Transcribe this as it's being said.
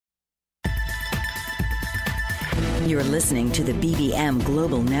You're listening to the BBM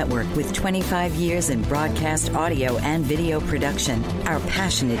Global Network with 25 years in broadcast audio and video production. Our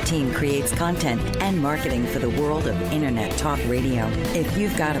passionate team creates content and marketing for the world of Internet Talk Radio. If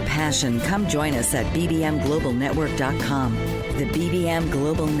you've got a passion, come join us at bbmglobalnetwork.com. The BBM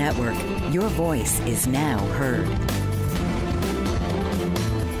Global Network. Your voice is now heard.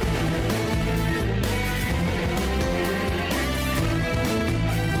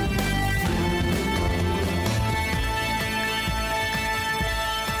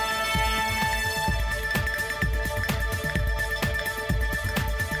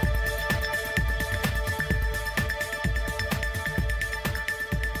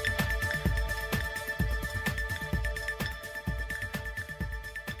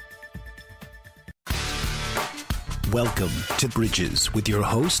 Welcome to Bridges with your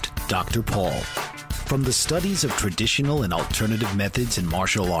host, Dr. Paul. From the studies of traditional and alternative methods in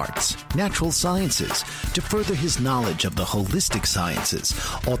martial arts, natural sciences, to further his knowledge of the holistic sciences,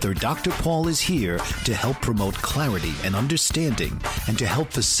 author Dr. Paul is here to help promote clarity and understanding and to help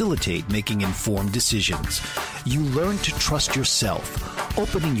facilitate making informed decisions. You learn to trust yourself,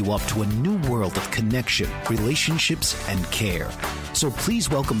 opening you up to a new world of connection, relationships, and care. So please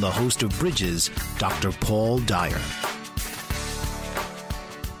welcome the host of Bridges, Dr. Paul Dyer.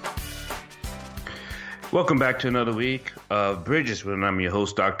 Welcome back to another week of Bridges, when I'm your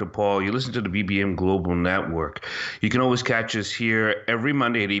host, Dr. Paul. You listen to the BBM Global Network. You can always catch us here every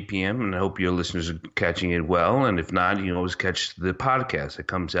Monday at 8 p.m., and I hope your listeners are catching it well. And if not, you can always catch the podcast that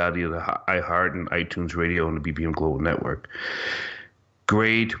comes out of the iHeart and iTunes Radio on the BBM Global Network.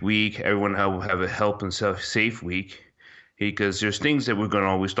 Great week. Everyone have a health and safe week, because there's things that we're going to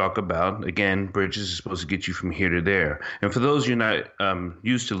always talk about. Again, Bridges is supposed to get you from here to there. And for those you're not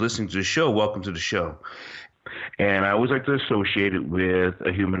used to listening to the show, welcome to the show. And I always like to associate it with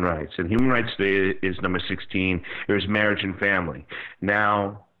human rights. And Human Rights Day is number 16. There's marriage and family.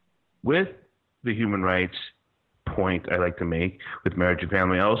 Now, with the human rights point I like to make with marriage and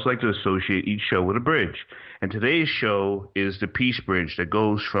family, I also like to associate each show with a bridge. And today's show is the Peace Bridge that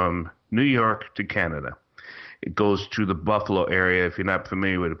goes from New York to Canada. It goes through the Buffalo area, if you're not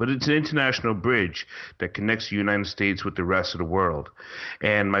familiar with it. But it's an international bridge that connects the United States with the rest of the world.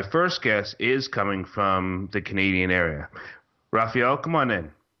 And my first guest is coming from the Canadian area. Raphael, come on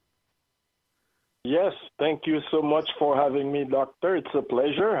in. Yes, thank you so much for having me, Doctor. It's a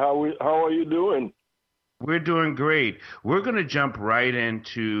pleasure. How are you doing? We're doing great. We're going to jump right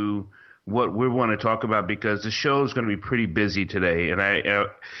into what we want to talk about, because the show is going to be pretty busy today.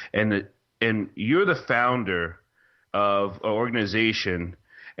 And you're the founder of an organization,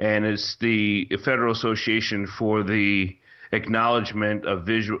 and it's the Federal Association for the Acknowledgement of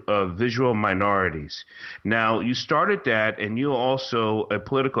Visual Minorities. Now, you started that, and you're also a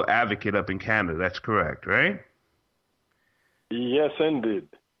political advocate up in Canada. That's correct, right? Yes, indeed.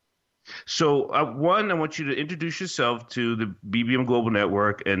 So, one, I want you to introduce yourself to the BBM Global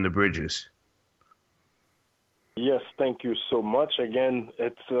Network and the Bridges. Yes, thank you so much. Again,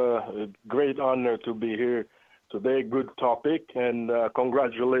 it's a great honor to be here today. Good topic, and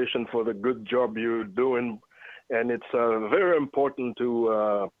congratulations for the good job you're doing. And it's very important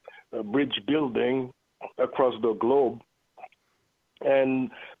to bridge building across the globe.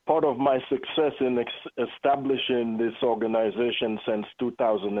 And part of my success in establishing this organization since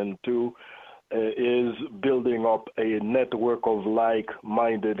 2002 is building up a network of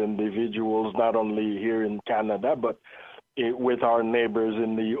like-minded individuals, not only here in Canada, but with our neighbors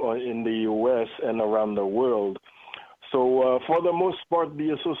in the U.S. and around the world. So for the most part, the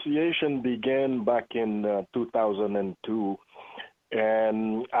association began back in 2002.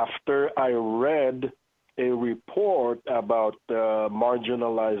 And after I read a report about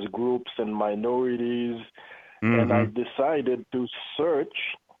marginalized groups and minorities, and I decided to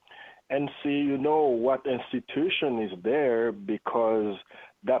search and see, what institution is there, because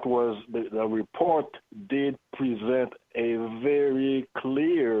that was the report did present a very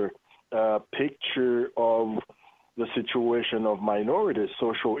clear picture of the situation of minorities,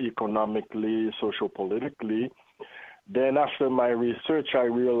 socio-economically, socio-politically. Then after my research, I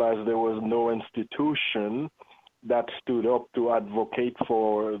realized there was no institution that stood up to advocate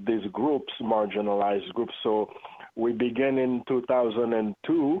for these groups, marginalized groups. So we began in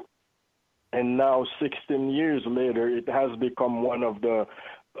 2002. And now, 16 years later, it has become one of the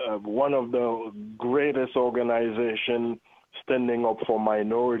greatest organizations standing up for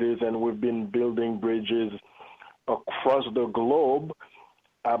minorities, and we've been building bridges across the globe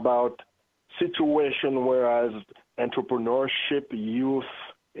about situation whereas entrepreneurship, youth,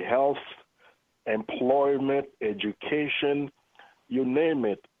 health, employment, education, you name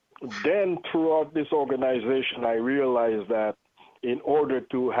it, then throughout this organization, I realized that in order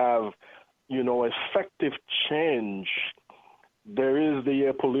to have, effective change, there is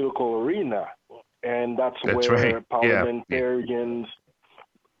the political arena, and that's where right. parliamentarians,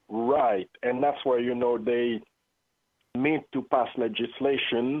 right, and that's where, they meet to pass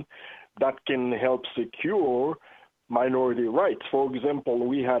legislation that can help secure minority rights. For example,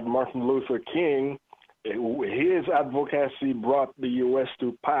 we had Martin Luther King. His advocacy brought the U.S.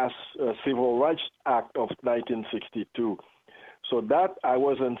 to pass a Civil Rights Act of 1962. So that I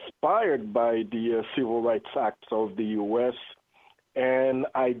was inspired by the Civil Rights Acts of the U.S., and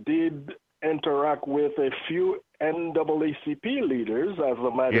I did interact with a few NAACP leaders, as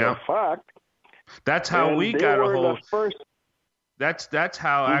a matter of fact. That's how we got a hold. That's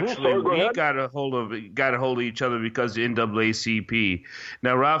how actually we got a hold of each other, because the NAACP.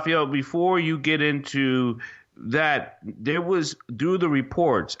 Now, Raphael, before you get into that, there was, through the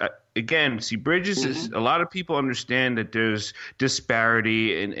reports, again, see, Bridges is, a lot of people understand that there's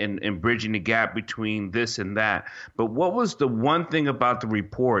disparity and bridging the gap between this and that. But what was the one thing about the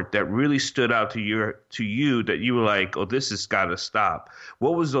report that really stood out to you that you were like, oh, this has got to stop?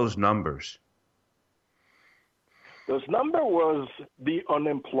 What was those numbers? Those number was the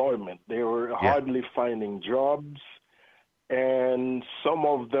unemployment. They were hardly finding jobs, and some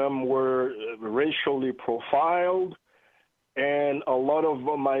of them were racially profiled, and a lot of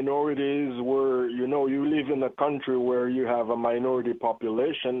minorities were, you live in a country where you have a minority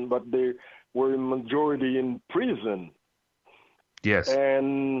population, but they were in majority in prison. Yes.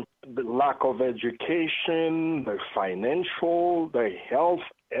 And the lack of education, the financial, the health,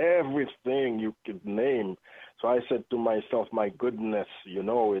 everything you could name. So I said to myself, my goodness,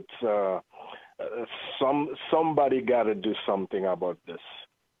 it's somebody got to do something about this.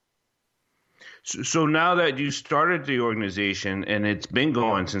 So now that you started the organization and it's been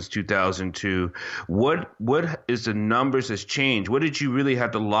going since 2002, what is the numbers has changed? What did you really have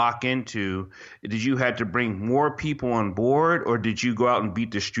to lock into? Did you have to bring more people on board, or did you go out and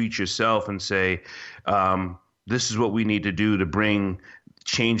beat the streets yourself and say, this is what we need to do to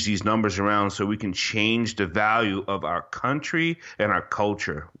change these numbers around so we can change the value of our country and our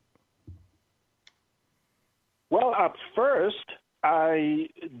culture? Well, at first, I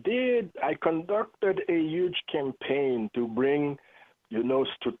conducted a huge campaign to bring,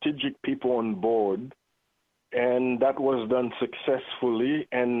 strategic people on board, and that was done successfully.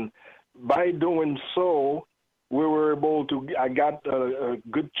 And by doing so, we were able to, I got a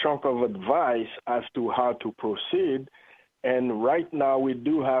good chunk of advice as to how to proceed. And right now we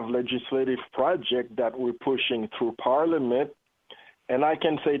do have legislative project that we're pushing through Parliament. And I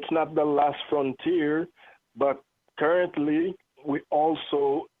can say it's not the last frontier, but currently we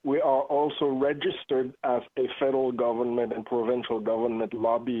are also registered as a federal government and provincial government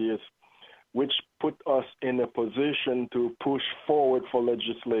lobbyist, which put us in a position to push forward for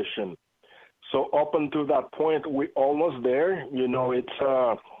legislation. So up until that point, we're almost there.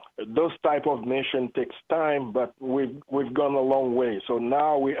 It's those type of mission takes time, but we've gone a long way. So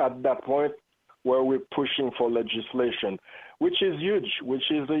now we're at that point where we're pushing for legislation, which is huge,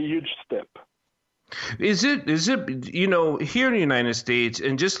 which is a huge step. Is it, here in the United States,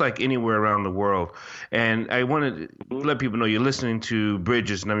 and just like anywhere around the world, and I want to let people know you're listening to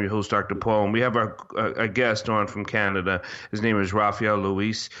Bridges, and I'm your host, Dr. Paul, and we have our guest on from Canada. His name is Raphael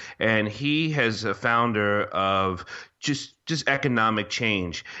Louis, and he is a founder of just economic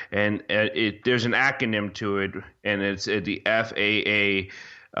change, and there's an acronym to it, and it's the FAAVM.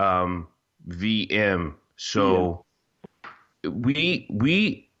 So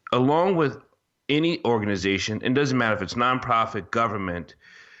we along with any organization, it doesn't matter if it's nonprofit, government,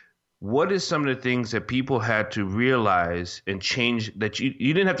 what is some of the things that people had to realize and change, that you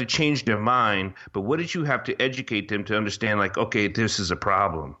didn't have to change their mind, but what did you have to educate them to understand, like, okay, this is a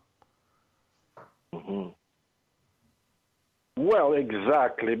problem? Mm-hmm. Well,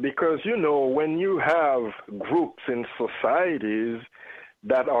 exactly, because, when you have groups in societies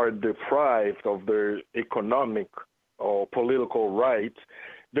that are deprived of their economic or political rights,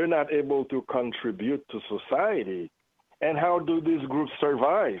 they're not able to contribute to society. And how do these groups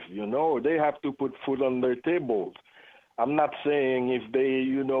survive? They have to put food on their tables. I'm not saying if they,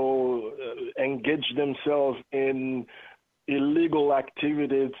 engage themselves in illegal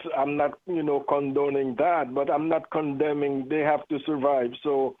activities, I'm not, condoning that, but I'm not condemning, they have to survive.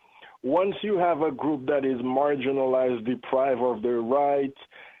 So once you have a group that is marginalized, deprived of their rights,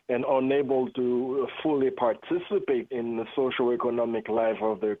 and unable to fully participate in the socio-economic life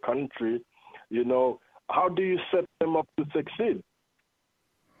of their country, how do you set them up to succeed?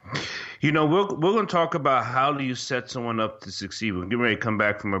 We're going to talk about how do you set someone up to succeed. We're getting ready to come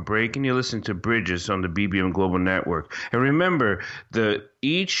back from a break, and you're listening to Bridges on the BBM Global Network. And remember,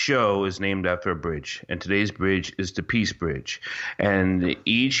 each show is named after a bridge, and today's bridge is the Peace Bridge. And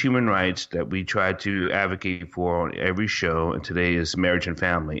each human rights that we try to advocate for on every show, and today is marriage and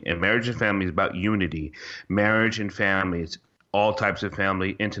family. And marriage and family is about unity. Marriage and family is all types of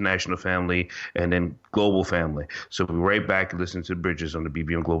family, international family, and then global family. So we'll be right back and listen to Bridges on the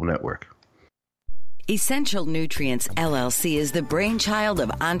BBM Global Network. Essential Nutrients LLC is the brainchild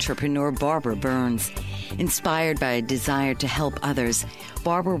of entrepreneur Barbara Burns. Inspired by a desire to help others,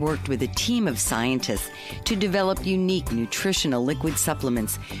 Barbara worked with a team of scientists to develop unique nutritional liquid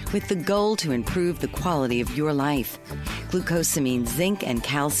supplements with the goal to improve the quality of your life. Glucosamine, zinc, and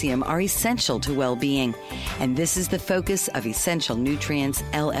calcium are essential to well-being, and this is the focus of Essential Nutrients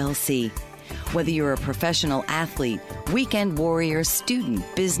LLC. Whether you're a professional athlete, weekend warrior, student,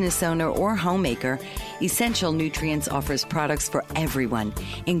 business owner, or homemaker, Essential Nutrients offers products for everyone,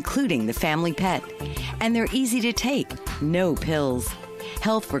 including the family pet. And they're easy to take, no pills.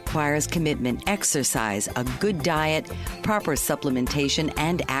 Health requires commitment, exercise, a good diet, proper supplementation,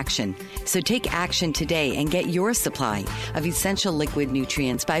 and action. So take action today and get your supply of essential liquid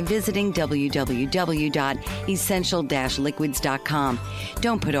nutrients by visiting www.essential-liquids.com.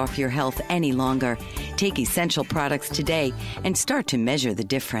 Don't put off your health any longer. Take essential products today and start to measure the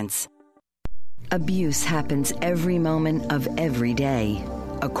difference. Abuse happens every moment of every day.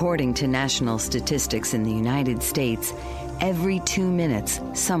 According to national statistics in the United States, every 2 minutes,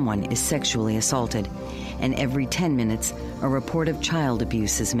 someone is sexually assaulted, and every 10 minutes, a report of child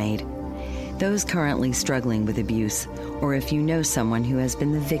abuse is made. Those currently struggling with abuse, or if you know someone who has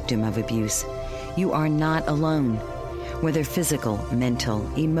been the victim of abuse, you are not alone. Whether physical, mental,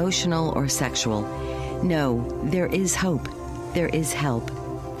 emotional, or sexual, know there is hope, there is help,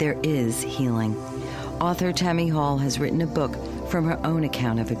 there is healing. Author Tammy Hall has written a book from her own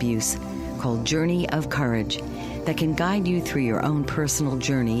account of abuse called Journey of Courage that can guide you through your own personal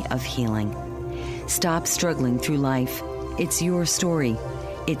journey of healing. Stop struggling through life. It's your story.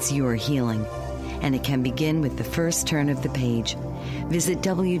 It's your healing. And it can begin with the first turn of the page. Visit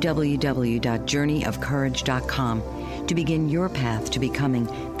www.journeyofcourage.com to begin your path to becoming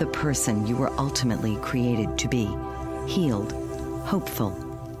the person you were ultimately created to be. Healed, hopeful,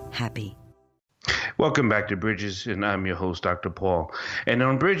 happy. Welcome back to Bridges, and I'm your host, Dr. Paul. And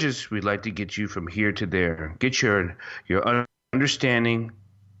on Bridges, we'd like to get you from here to there. Get your understanding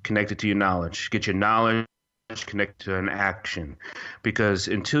connected to your knowledge. Get your knowledge connected to an action. Because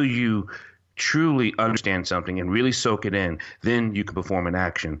until you truly understand something and really soak it in, then you can perform an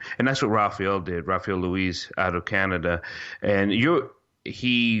action. And that's what Raphael did, Raphael Louis out of Canada. And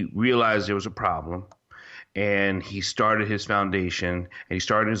he realized there was a problem. And he started his foundation, and he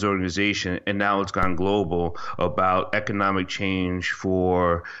started his organization, and now it's gone global about economic change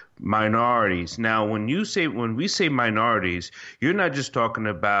for minorities. Now, when we say minorities, you're not just talking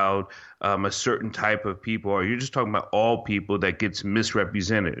about a certain type of people, or you're just talking about all people that gets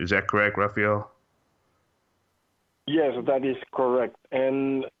misrepresented. Is that correct, Raphael? Yes, that is correct.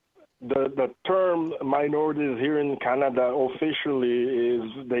 And the term minorities here in Canada officially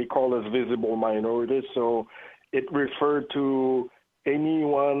they call us visible minorities. So it referred to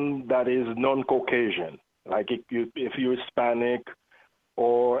anyone that is non-Caucasian, like if you're Hispanic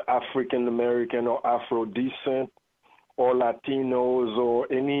or African American or Afro descent or Latinos or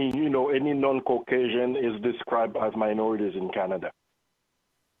any non-Caucasian is described as minorities in Canada.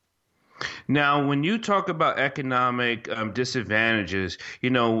 Now, when you talk about economic disadvantages,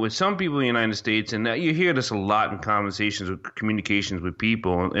 with some people in the United States, and you hear this a lot in communications with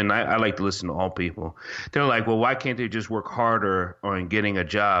people, and I like to listen to all people. They're like, well, why can't they just work harder on getting a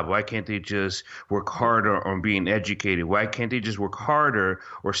job? Why can't they just work harder on being educated? Why can't they just work harder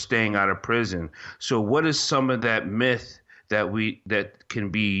or staying out of prison? So what is some of that myth that can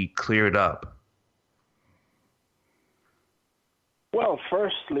be cleared up? Well,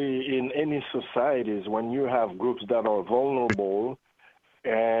 firstly, in any societies, when you have groups that are vulnerable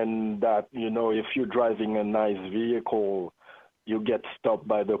and that, if you're driving a nice vehicle, you get stopped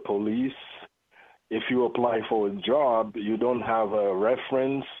by the police. If you apply for a job, you don't have a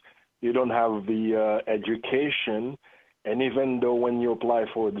reference, you don't have the education. And even though when you apply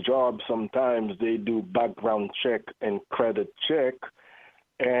for a job, sometimes they do background check and credit check.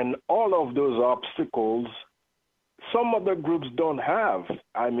 And all of those obstacles some other groups don't have.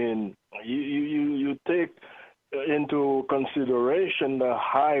 I mean, you take into consideration the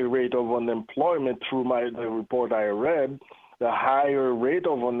high rate of unemployment through the report I read, the higher rate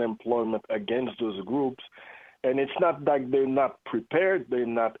of unemployment against those groups. And it's not that they're not prepared, they're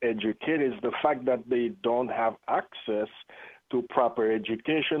not educated. It's the fact that they don't have access to proper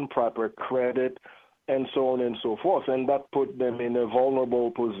education, proper credit, and so on and so forth. And that put them in a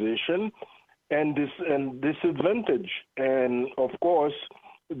vulnerable position and disadvantage. And of course,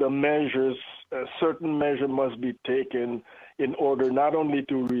 the measures, certain measure must be taken in order not only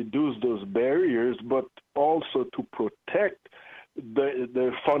to reduce those barriers, but also to protect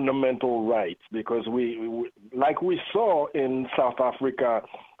the fundamental rights, because we like we saw in South Africa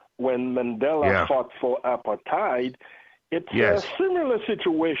when Mandela fought for apartheid, it's a similar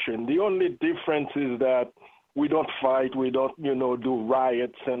situation. The only difference is that we don't fight, we don't, do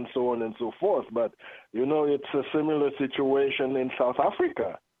riots and so on and so forth. But, it's a similar situation in South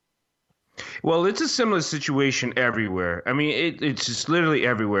Africa. Well, it's a similar situation everywhere. I mean, it's just literally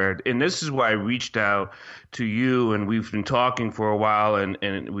everywhere. And this is why I reached out to you, and we've been talking for a while, and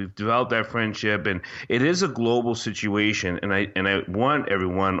we've developed that friendship. And it is a global situation. And I want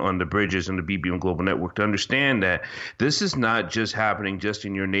everyone on the Bridges and the BBM Global Network to understand that this is not just happening just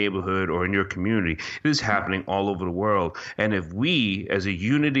in your neighborhood or in your community. It is happening all over the world. And if we, as a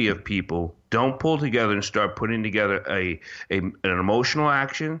unity of people, don't pull together and start putting together an emotional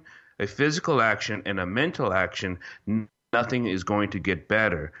action, a physical action, and a mental action, nothing is going to get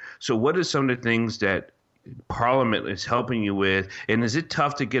better. So what are some of the things that Parliament is helping you with? And is it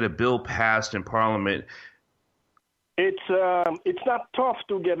tough to get a bill passed in Parliament? It's not tough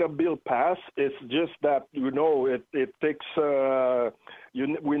to get a bill passed. It's just that, it takes,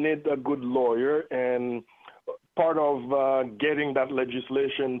 we need a good lawyer. And part of getting that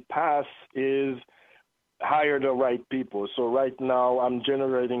legislation passed is hire the right people. So right now I'm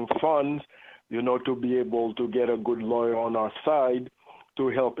generating funds, to be able to get a good lawyer on our side to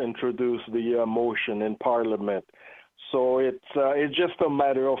help introduce the motion in Parliament. So it's just a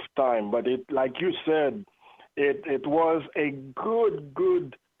matter of time. But like you said, it was a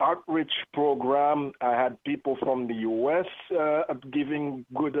good outreach program. I had people from the U.S. Giving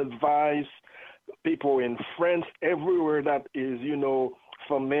good advice, people in France, everywhere that is,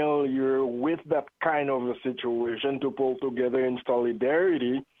 familiar with that kind of a situation to pull together in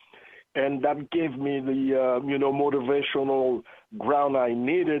solidarity. And that gave me the, motivational ground I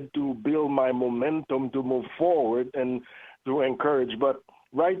needed to build my momentum to move forward and to encourage. But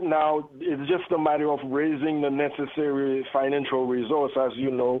right now, it's just a matter of raising the necessary financial resource, as you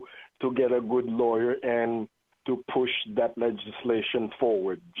know, to get a good lawyer and to push that legislation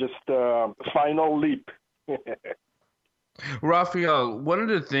forward. Just a final leap. Raphael, one of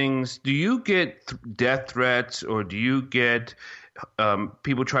the things, do you get death threats, or do you get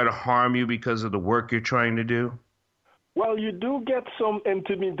people try to harm you because of the work you're trying to do? Well, you do get some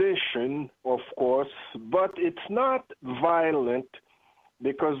intimidation, of course, but it's not violent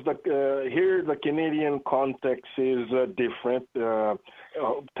because here the Canadian context is different.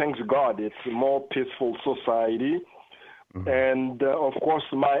 Thanks God, it's a more peaceful society. Mm-hmm. And of course,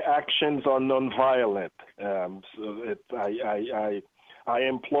 my actions are nonviolent. I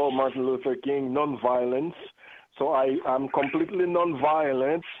implore Martin Luther King nonviolence. So I'm completely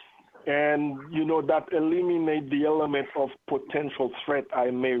nonviolent, and that eliminates the element of potential threat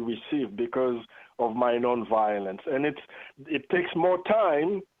I may receive because of my nonviolence. And it takes more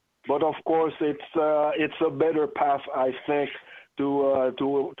time, but of course it's a better path, I think,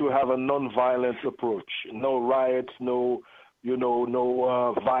 to have a nonviolent approach. No riots, no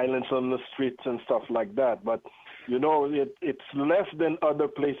violence on the streets and stuff like that. But it's less than other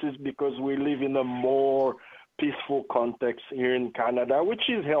places because we live in a more peaceful context here in Canada, which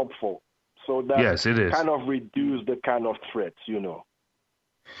is helpful. So that yes, it is. Kind of reduce the kind of threats,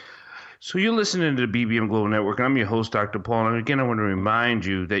 So you're listening to the BBM Global Network. I'm your host, Dr. Paul. And again, I want to remind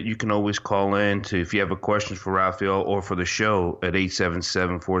you that you can always call in if you have a question for Raphael or for the show at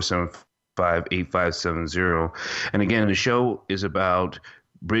 877-475-8570. And again, the show is about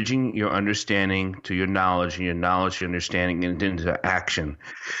bridging your understanding to your knowledge, and your knowledge to understanding, and into action.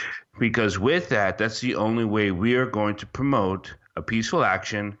 Because with that, that's the only way we are going to promote a peaceful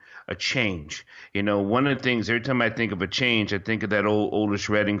action, a change. One of the things, every time I think of a change, I think of that old Otis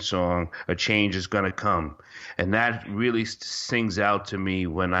Redding song, "A Change Is Gonna Come." And that really sings out to me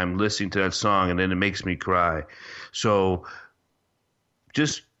when I'm listening to that song, and then it makes me cry. So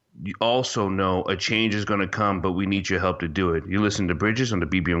just also know a change is going to come, but we need your help to do it. You listen to Bridges on the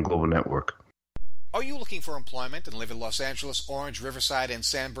BBM Global Network. Are you looking for employment and live in Los Angeles, Orange, Riverside, and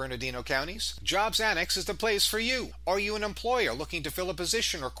San Bernardino counties? Jobs Annex is the place for you. Are you an employer looking to fill a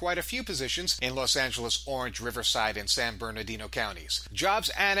position or quite a few positions in Los Angeles, Orange, Riverside, and San Bernardino counties? Jobs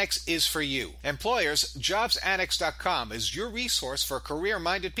Annex is for you. Employers, JobsAnnex.com is your resource for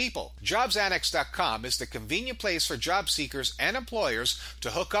career-minded people. JobsAnnex.com is the convenient place for job seekers and employers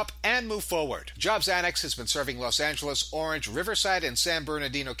to hook up and move forward. Jobs Annex has been serving Los Angeles, Orange, Riverside, and San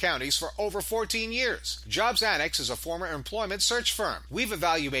Bernardino counties for over 14 years. Jobs Annex is a former employment search firm. We've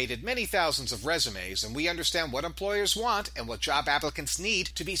evaluated many thousands of resumes, and we understand what employers want and what job applicants need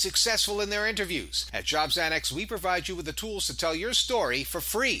to be successful in their interviews. At Jobs Annex, we provide you with the tools to tell your story for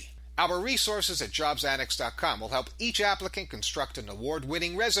free. Our resources at JobsAnnex.com will help each applicant construct an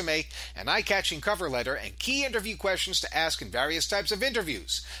award-winning resume, an eye-catching cover letter, and key interview questions to ask in various types of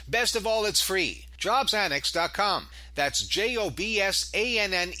interviews. Best of all, it's free. JobsAnnex.com. That's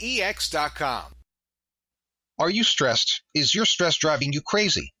JobsAnnex.com. Are you stressed? Is your stress driving you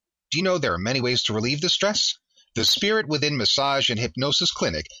crazy? Do you know there are many ways to relieve the stress? The Spirit Within Massage and Hypnosis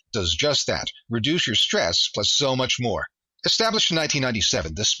Clinic does just that. Reduce your stress plus so much more. Established in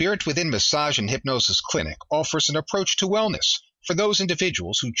 1997, the Spirit Within Massage and Hypnosis Clinic offers an approach to wellness for those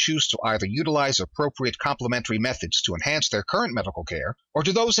individuals who choose to either utilize appropriate complementary methods to enhance their current medical care, or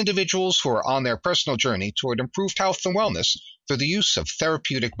to those individuals who are on their personal journey toward improved health and wellness through the use of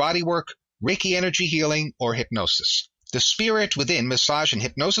therapeutic bodywork, Reiki energy healing, or hypnosis. The Spirit Within Massage and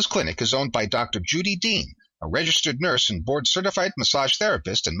Hypnosis Clinic is owned by Dr. Judy Dean, a registered nurse and board-certified massage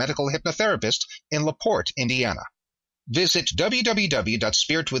therapist and medical hypnotherapist in LaPorte, Indiana. Visit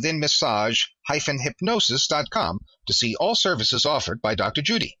www.spiritwithinmassage-hypnosis.com to see all services offered by Dr.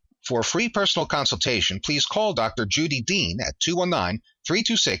 Judy. For a free personal consultation, please call Dr. Judy Dean at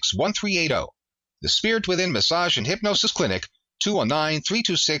 219-326-1380. The Spirit Within Massage and Hypnosis Clinic,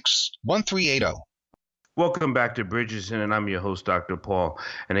 219-326-1380. Welcome back to Bridges, and I'm your host, Dr. Paul.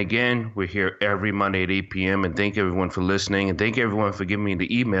 And again, we're here every Monday at 8 p.m. And thank everyone for listening, and thank everyone for giving me the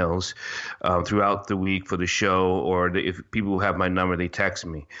emails throughout the week for the show, or if people who have my number, they text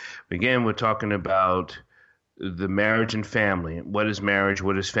me. Again, we're talking about the marriage and family. What is marriage?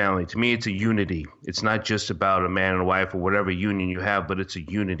 What is family? To me, it's a unity. It's not just about a man and a wife or whatever union you have, but it's a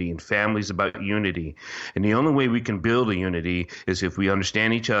unity. And family is about unity. And the only way we can build a unity is if we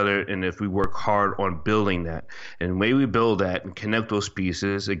understand each other and if we work hard on building that. And the way we build that and connect those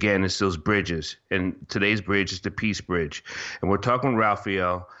pieces, again, is those bridges. And today's bridge is the peace bridge. And we're talking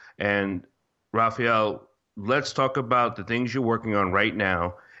Raphael. And Raphael, let's talk about the things you're working on right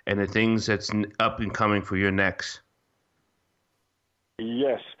now and the things that's up and coming for your next.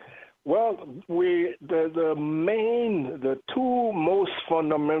 Yes. Well, the two most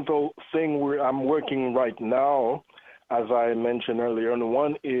fundamental thing I'm working right now, as I mentioned earlier, and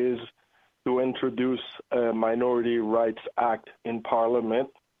one is to introduce a Minority Rights Act in Parliament,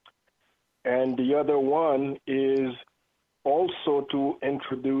 and the other one is also to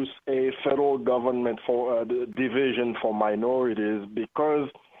introduce a federal government for the division for minorities, because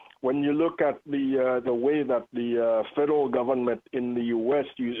when you look at the way that the federal government in the U.S.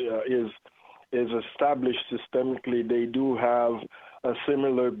 is established systemically, they do have a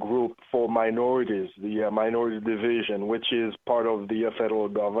similar group for minorities, the minority division, which is part of the federal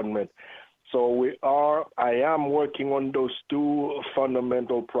government. So I am working on those two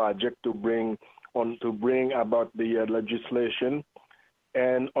fundamental projects to bring about the legislation,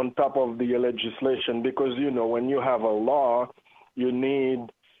 and on top of the legislation, because when you have a law, you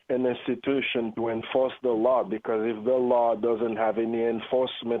need an institution to enforce the law, because if the law doesn't have any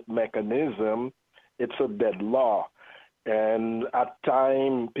enforcement mechanism, it's a dead law. And at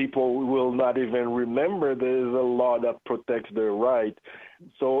times, people will not even remember there is a law that protects their right.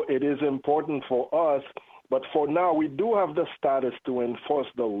 So it is important for us. But for now, we do have the status to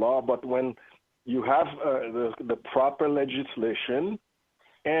enforce the law. But when you have the proper legislation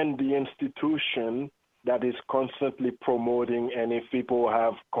and the institution that is constantly promoting, and if people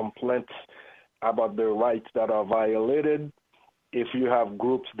have complaints about their rights that are violated, if you have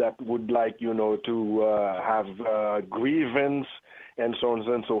groups that would like, to have grievance and so on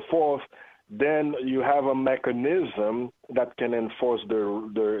and so forth, then you have a mechanism that can enforce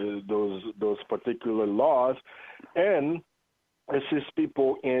those particular laws and assist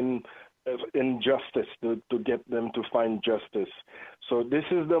people in justice, to get them to find justice. So this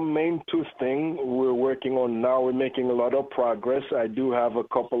is the main two things we're working on now. We're making a lot of progress. I do have a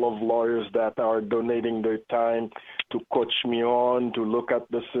couple of lawyers that are donating their time to coach me on, to look at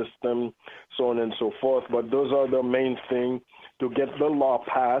the system, so on and so forth. But those are the main things, to get the law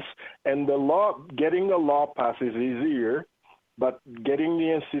passed. And getting the law passed is easier But getting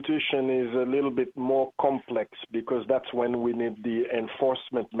the institution is a little bit more complex because that's when we need the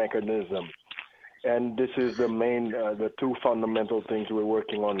enforcement mechanism. And this is the two fundamental things we're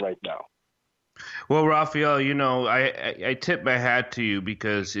working on right now. Well, Raphael, I tip my hat to you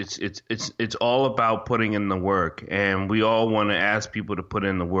because it's all about putting in the work, and we all want to ask people to put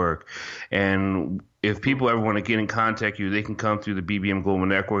in the work. And if people ever want to get in contact with you, they can come through the BBM Global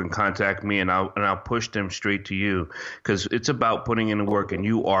Network and contact me, and I'll push them straight to you because it's about putting in the work, and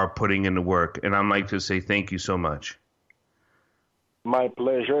you are putting in the work. And I'd like to say thank you so much. My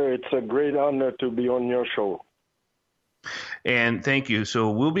pleasure. It's a great honor to be on your show. And thank you.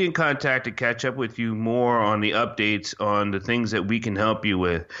 So we'll be in contact to catch up with you more on the updates on the things that we can help you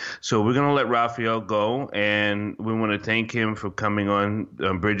with. So we're going to let Raphael go, and we want to thank him for coming on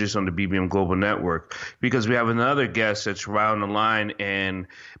Bridges on the BBM Global Network, because we have another guest that's around the line, and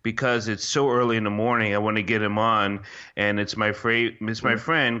because it's so early in the morning, I want to get him on, and it's my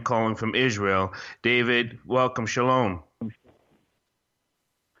friend calling from Israel. David, welcome. Shalom.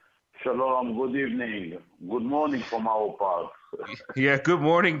 Shalom, good evening. Good morning from our part. Yeah, good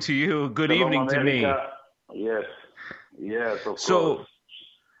morning to you. Good Shalom, evening America. to me. Yes, of course. So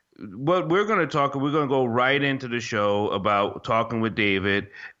what we're going to go right into the show about talking with David.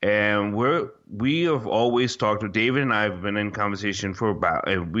 And we have always talked with David, and I have been in conversation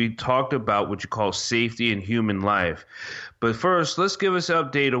and we talked about what you call safety in human life. But first, let's give us an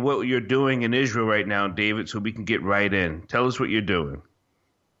update of what you're doing in Israel right now, David, so we can get right in. Tell us what you're doing.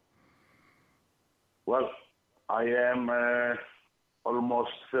 Well, I am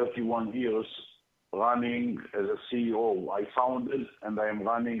almost 31 years running as a CEO. I founded and I am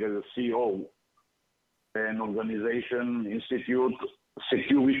running as a CEO an organization,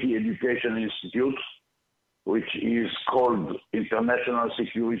 Security Education Institute, which is called International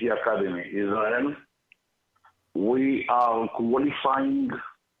Security Academy, Israel. We are qualifying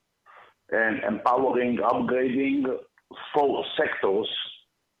and empowering, upgrading 4 sectors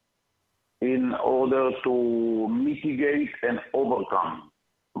in order to mitigate and overcome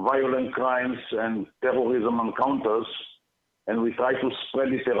violent crimes and terrorism encounters, and we try to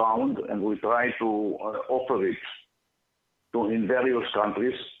spread it around, and we try to offer it in various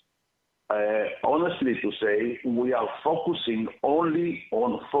countries. Honestly to say, we are focusing only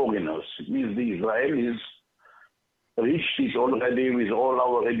on foreigners. It means the Israelis reached it already with all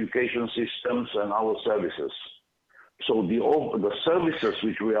our education systems and our services. So the services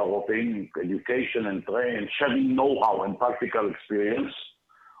which we are offering, education and training, sharing know-how and practical experience,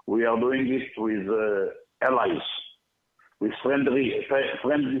 we are doing it with allies, with friendly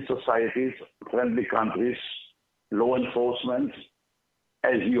societies, friendly countries, law enforcement,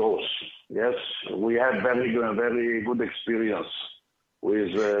 NGOs. Yes, we have very good experience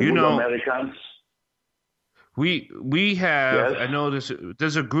with Americans. We have, yes. I know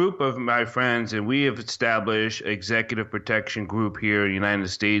there's a group of my friends, and we have established executive protection group here in the United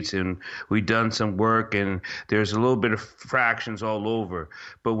States, and we've done some work, and there's a little bit of fractions all over.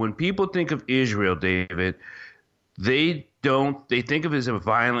 But when people think of Israel, David, they think of it as a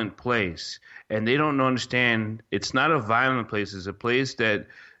violent place, and they don't understand it's not a violent place. It's a place that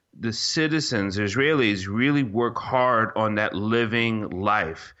the citizens, the Israelis, really work hard on that living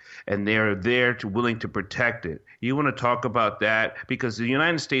life, and they're there willing to protect it. You want to talk about that? Because the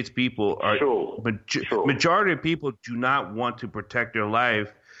United States people are majority of people do not want to protect their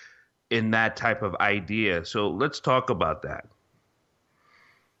life in that type of idea. So let's talk about that.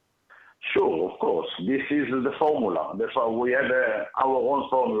 Sure, of course. This is the formula. Therefore, we have our own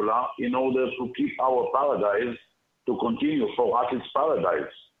formula in order to keep our paradise to continue. For us, it's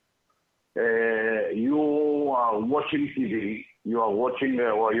paradise. You are watching TV, you are watching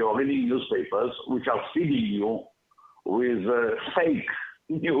or you are reading newspapers, which are feeding you with fake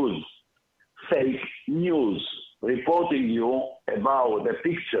news, reporting you about the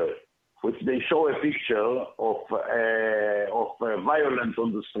picture, which they show a picture of violence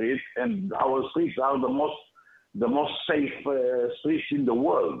on the street, and our streets are the most safe streets in the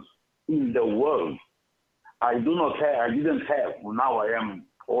world. I didn't have. Now I am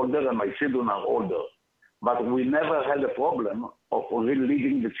older and my children are older. But we never had a problem of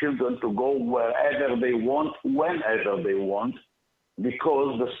leading the children to go wherever they want, whenever they want,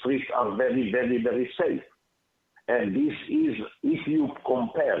 because the streets are very, very, very safe. And this is, if you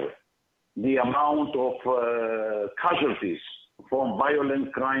compare the amount of casualties from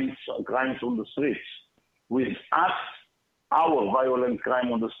violent crimes on the streets with us, our violent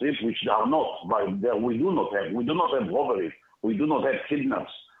crime on the streets, which are not, we do not have robbery, we do not have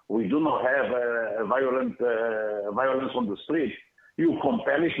kidnaps, we do not have violence on the street. You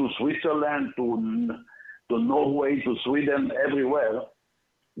compare it to Switzerland, to to Norway, to Sweden, everywhere.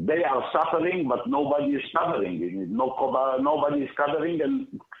 They are suffering, but nobody is covering. Nobody is covering, and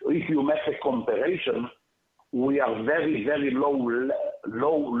if you make a comparison, we are very, very low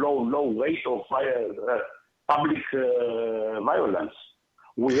rate of public violence.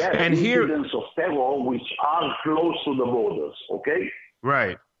 We have incidents of terror which are close to the borders. Okay,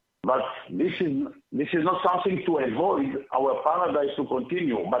 right. But this is not something to avoid our paradise to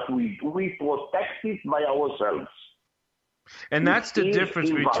continue, but we protect it by ourselves. And that's the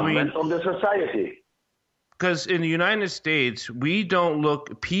difference between of the society. Because in the United States, we don't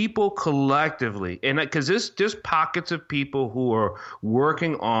look people collectively, and because there's pockets of people who are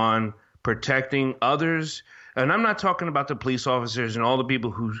working on protecting others. And I'm not talking about the police officers and all the people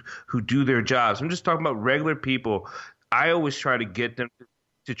who do their jobs. I'm just talking about regular people. I always try to get them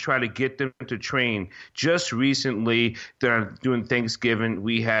to train. Just recently, they're doing Thanksgiving.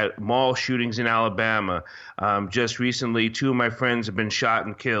 We had mall shootings in Alabama. Just recently, 2 of my friends have been shot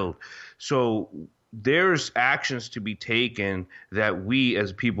and killed. So there's actions to be taken that we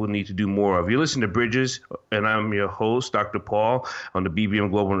as people need to do more of. You listen to Bridges, and I'm your host, Dr. Paul, on the BBM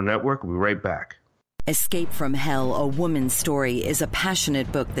Global Network. We'll be right back. Escape from Hell, A Woman's Story is a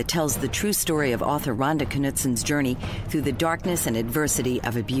passionate book that tells the true story of author Rhonda Knutsen's journey through the darkness and adversity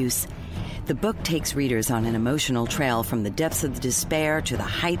of abuse. The book takes readers on an emotional trail from the depths of despair to the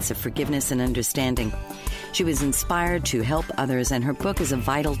heights of forgiveness and understanding. She was inspired to help others, and her book is a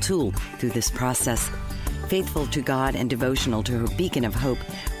vital tool through this process. Faithful to God and devotional to her beacon of hope,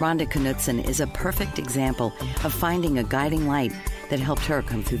 Rhonda Knutsen is a perfect example of finding a guiding light that helped her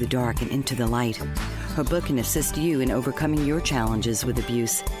come through the dark and into the light. Her book can assist you in overcoming your challenges with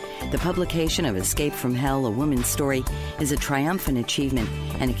abuse. The publication of Escape from Hell, A Woman's Story is a triumphant achievement,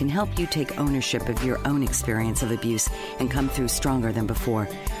 and it can help you take ownership of your own experience of abuse and come through stronger than before.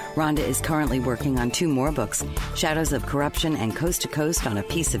 Rhonda is currently working on 2 more books, Shadows of Corruption and Coast to Coast on a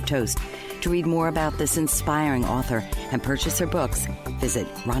Piece of Toast. To read more about this inspiring author and purchase her books, visit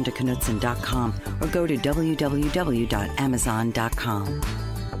RhondaKnutsen.com or go to www.amazon.com.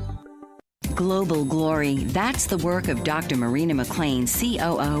 Global Glory. That's the work of Dr. Marina McLean,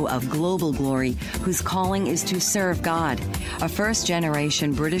 COO of Global Glory, whose calling is to serve God. A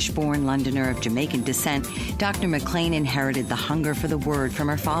first-generation British-born Londoner of Jamaican descent, Dr. McLean inherited the hunger for the Word from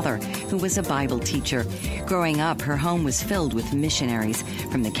her father, who was a Bible teacher. Growing up, her home was filled with missionaries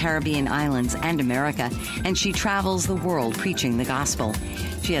from the Caribbean islands and America, and she travels the world preaching the gospel.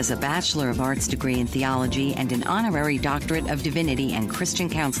 She has a Bachelor of Arts degree in theology and an honorary doctorate of divinity and Christian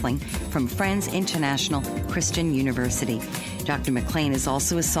counseling from Friends International Christian University. Dr. McLean is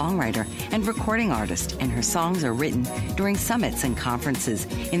also a songwriter and recording artist, and her songs are written during summits and conferences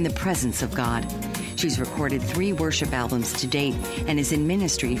in the presence of God. She's recorded 3 worship albums to date and is in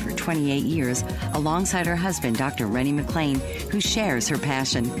ministry for 28 years alongside her husband, Dr. Rennie McLean, who shares her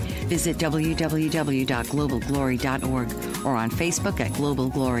passion. Visit www.globalglory.org or on Facebook at Global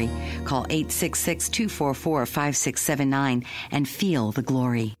Glory. Call 866-244-5679 and feel the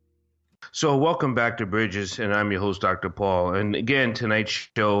glory. So welcome back to Bridges, and I'm your host, Dr. Paul. And again, tonight's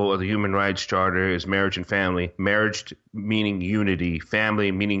show of the Human Rights Charter is marriage and family. Marriage meaning unity, family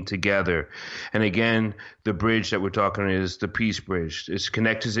meaning together. And again, the bridge that we're talking is the Peace Bridge. It's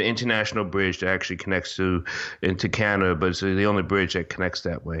connected to the international bridge that actually connects into Canada, but it's the only bridge that connects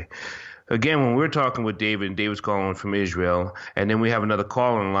that way. Again, when we're talking with David, and David's calling from Israel, and then we have another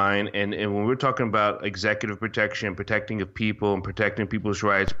call in line, and when we're talking about executive protection, protecting of people, and protecting people's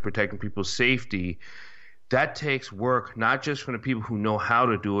rights, protecting people's safety, that takes work, not just from the people who know how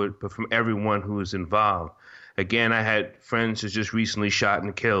to do it, but from everyone who is involved. Again, I had friends who just recently shot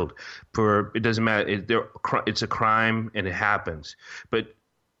and killed. It doesn't matter. It's a crime, and it happens. But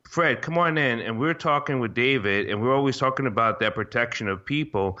Fred, come on in, and we're talking with David, and we're always talking about that protection of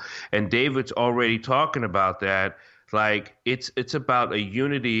people, and David's already talking about that. Like, it's about a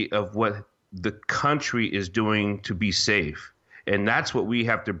unity of what the country is doing to be safe, and that's what we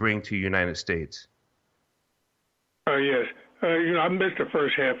have to bring to the United States. Yes. I missed the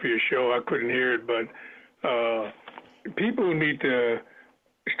first half of your show. I couldn't hear it, but people need to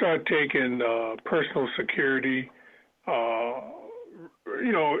start taking personal security,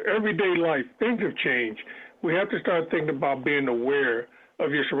 everyday life. Things have changed. We have to start thinking about being aware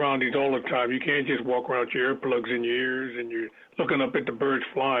of your surroundings all the time. You can't just walk around with your earplugs in your ears and you're looking up at the birds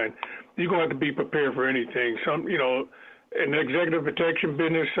flying. You're going to have to be prepared for anything. In the executive protection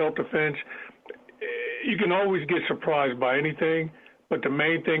business, self-defense, you can always get surprised by anything, but the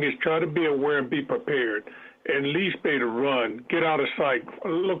main thing is try to be aware and be prepared. At least be able to run, get out of sight,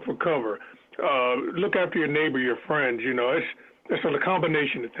 look for cover, look after your neighbor, your friends. It's a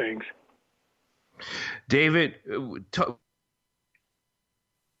combination of things. David,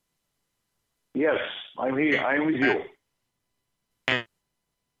 Yes, I'm here. I'm with you.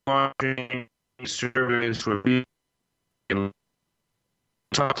 Service for people.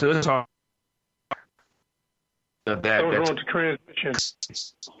 Talk to us about that. That was on the transmission.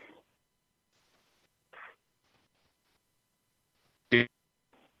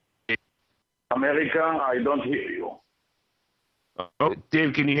 America, I don't hear you. Oh,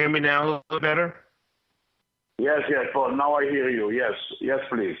 Dave, can you hear me now a little better? Yes, Paul. Now I hear you. Yes,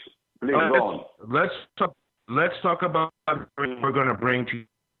 please. Please go on. Let's talk about what we're going to bring to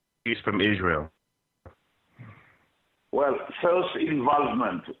you from Israel. Well, first,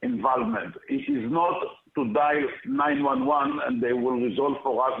 involvement. It is not to dial 911 and they will resolve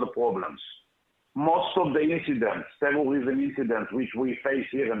for us the problems. Most of the incidents, terrorism incidents, which we face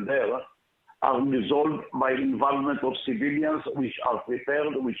here and there, are resolved by involvement of civilians which are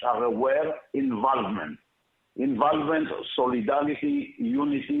prepared, which are aware, involvement, solidarity,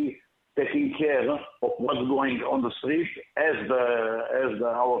 unity, taking care of what's going on the street, as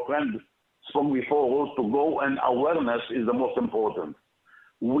our friend spoke before, to go, and awareness is the most important.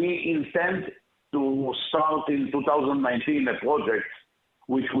 We intend to start in 2019 a project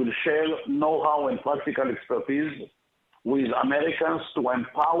which will share know-how and practical expertise with Americans to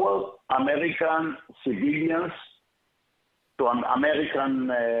empower American civilians, to American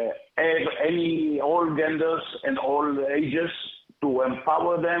all genders and all ages, to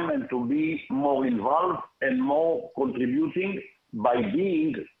empower them and to be more involved and more contributing by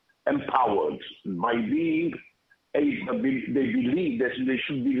being empowered, by being they believe that they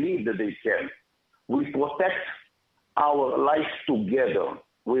should believe that they can. We protect our lives together.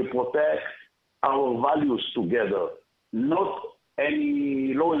 We protect our values together. Not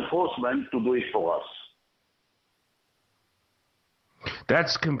any law enforcement to do it for us.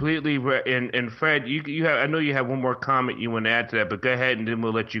 That's completely right. And Fred, you have, I know you have one more comment you want to add to that, but go ahead and then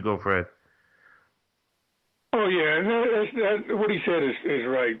we'll let you go, Fred. Oh yeah, what he said is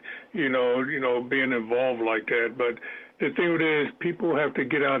right. You know, being involved like that. But the thing is, people have to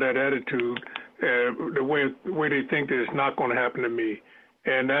get out of that attitude, the way they think that it's not going to happen to me.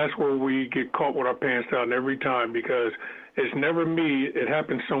 And that's where we get caught with our pants down every time, because it's never me, it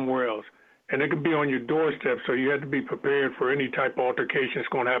happens somewhere else. And it could be on your doorstep, so you have to be prepared for any type of altercation that's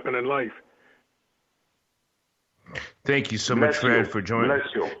going to happen in life. Thank you so much, Fred, for joining.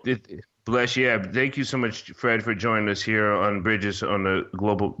 Bless you. Bless you. Yeah. Thank you so much, Fred, for joining us here on Bridges on the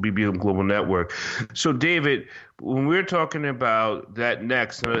BBM Global Network. So, David, when we're talking about that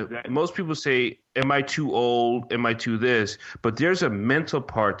next, most people say, am I too old? Am I too this? But there's a mental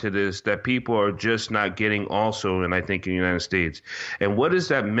part to this that people are just not getting also, and I think in the United States. And what is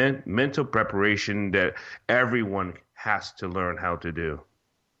that mental preparation that everyone has to learn how to do?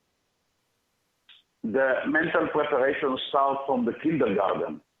 The mental preparation starts from the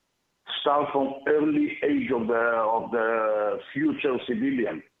kindergarten. Start from early age of the future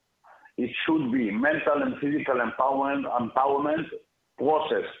civilian. It should be mental and physical empowerment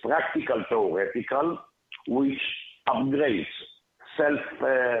process, practical, theoretical, which upgrades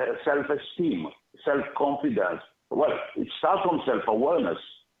self-esteem, self-confidence. Well, it starts from self-awareness.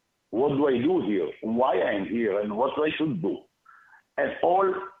 What do I do here? Why I am here, and what I should do? And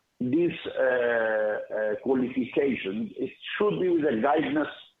all these qualifications, it should be with a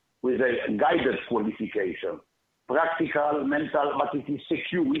guided qualification, practical, mental, but it is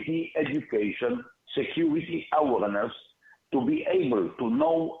security education, security awareness, to be able to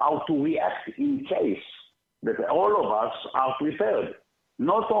know how to react in case that all of us are prepared.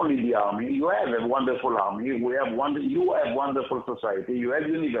 Not only the army, you have a wonderful army, you have wonderful society, you have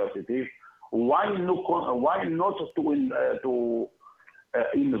universities. Why not to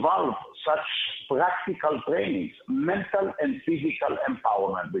involve such practical trainings, mental and physical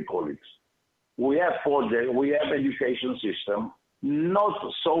empowerment, we call it. We have projects, we have education system,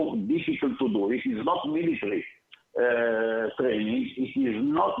 not so difficult to do. It is not military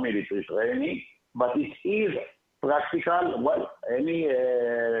training, but it is practical. Well,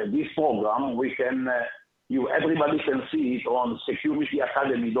 this program, we can, everybody can see it on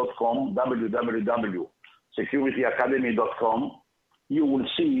securityacademy.com, www.securityacademy.com. You will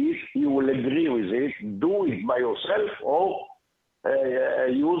see it, you will agree with it, do it by yourself, or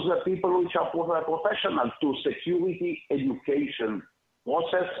use the people which are professional to security education.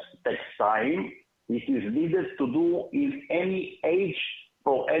 Process takes time. It is needed to do in any age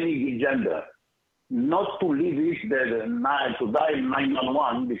for any gender. Not to leave it to dial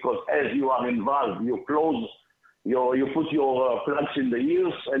 911 because as you are involved, you put your plugs in the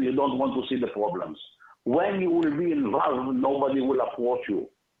ears and you don't want to see the problems. When you will be involved, nobody will approach you.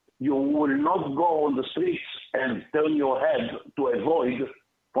 you will not go on the streets and turn your head to avoid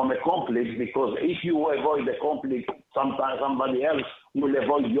from a conflict, because if you avoid the conflict, sometimes somebody else will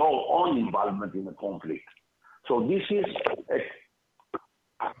avoid your own involvement in the conflict. So this is...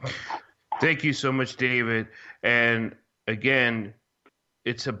 Thank you so much, David. And again,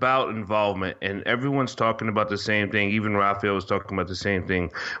 it's about involvement, and everyone's talking about the same thing. Even Raphael was talking about the same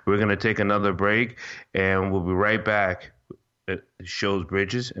thing. We're going to take another break, and we'll be right back. It shows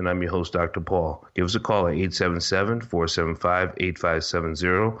Bridges, and I'm your host, Dr. Paul. Give us a call at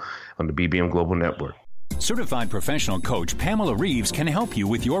 877-475-8570 on the BBM Global Network. Certified professional coach Pamela Reeves can help you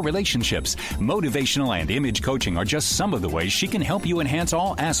with your relationships. Motivational and image coaching are just some of the ways she can help you enhance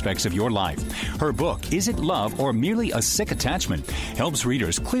all aspects of your life. Her book, Is It Love or Merely a Sick Attachment?, helps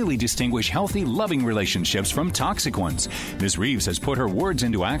readers clearly distinguish healthy, loving relationships from toxic ones. Ms. Reeves has put her words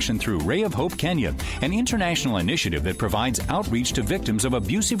into action through Ray of Hope Kenya, an international initiative that provides outreach to victims of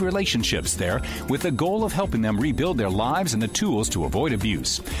abusive relationships there with the goal of helping them rebuild their lives and the tools to avoid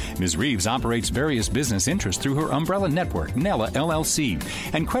abuse. Ms. Reeves operates various business interests through her umbrella network, Nella LLC,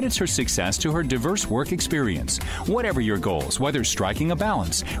 and credits her success to her diverse work experience. Whatever your goals, whether striking a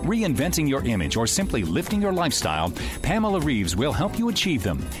balance, reinventing your image, or simply lifting your lifestyle, Pamela Reeves will help you achieve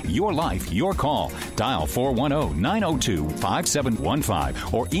them. Your life, your call. Dial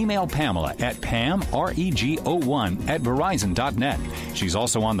 410-902-5715 or email Pamela at pamreg01@verizon.net. She's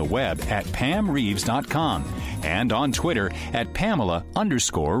also on the web at pamreeves.com and on Twitter at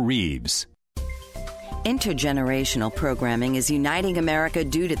Pamela_Reeves. Intergenerational programming is uniting America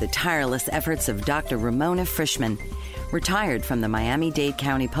due to the tireless efforts of Dr. Ramona Frischman. Retired from the Miami-Dade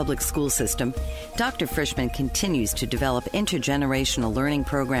County Public School System, Dr. Frischman continues to develop intergenerational learning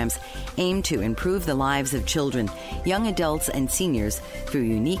programs aimed to improve the lives of children, young adults, and seniors through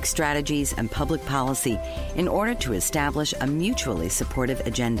unique strategies and public policy in order to establish a mutually supportive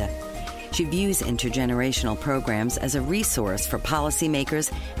agenda. She views intergenerational programs as a resource for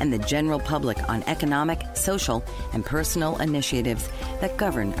policymakers and the general public on economic, social, and personal initiatives that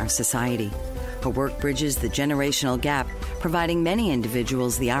govern our society. Her work bridges the generational gap, providing many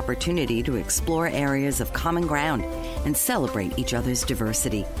individuals the opportunity to explore areas of common ground and celebrate each other's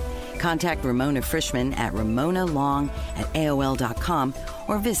diversity. Contact Ramona Frischman at ramonalong@aol.com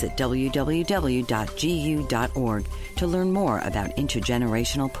or visit www.gu.org to learn more about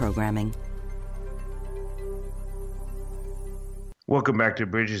intergenerational programming. Welcome back to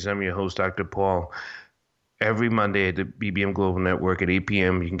Bridges. I'm your host, Dr. Paul. Every Monday at the BBM Global Network at 8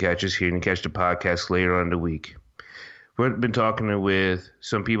 p.m., you can catch us here and catch the podcast later on in the week. We've been talking with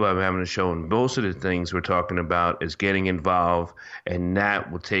some people I'm having a show, and most of the things we're talking about is getting involved, and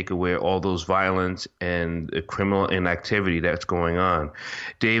that will take away all those violence and the criminal inactivity that's going on.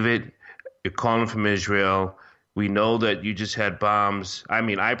 David, you're calling from Israel. We know that you just had bombs. I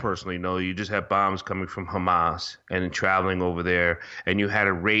mean, I personally know you just had bombs coming from Hamas and traveling over there, and you had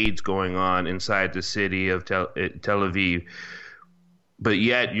raids going on inside the city of Tel Aviv. But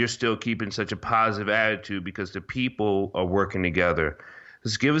yet you're still keeping such a positive attitude because the people are working together.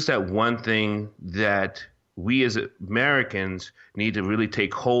 Just give us that one thing that we as Americans need to really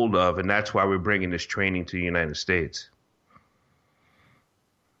take hold of, and that's why we're bringing this training to the United States.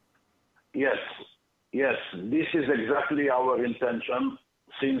 Yes, this is exactly our intention.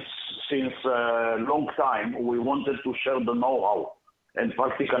 Since a long time, we wanted to share the know-how and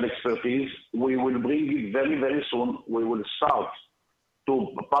practical expertise. We will bring it very, very soon. We will start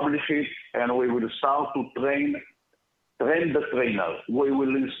to publish it, and we will start to train the trainer. We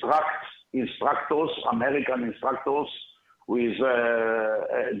will instruct instructors, American instructors, with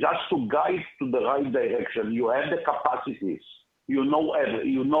just to guide to the right direction. You have the capacities. You know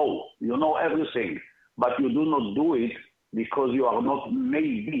everything. But you do not do it because you are not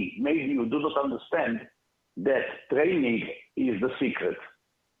maybe you do not understand that training is the secret.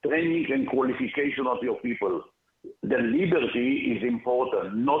 Training and qualification of your people. The liberty is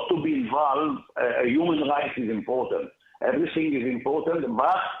important. Not to be involved, human rights is important. Everything is important,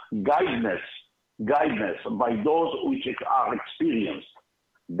 but guidance by those which are experienced.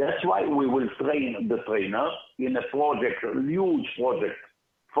 That's why we will train the trainer in a project, a huge project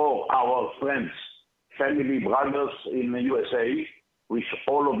for our friends, family, brothers in the USA, which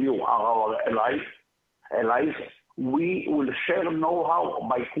all of you are our allies. We will share know-how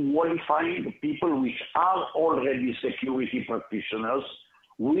by qualifying people which are already security practitioners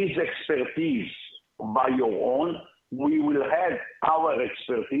with expertise by your own. We will have our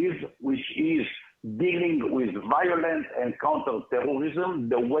expertise, which is dealing with violence and counterterrorism,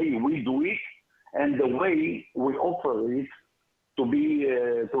 the way we do it, and the way we offer it to be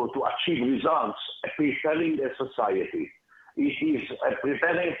to achieve results, preparing the society. it is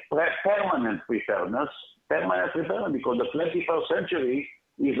preparing permanent preparedness. Permanent preparedness, because the 21st century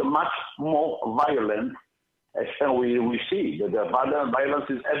is much more violent. As we see that the violence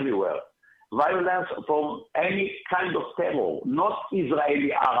is everywhere. Violence from any kind of terror, not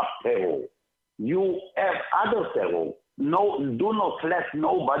Israeli Arab terror. You have other terror. No, do not let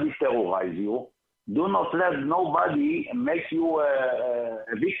nobody terrorize you. Do not let nobody make you a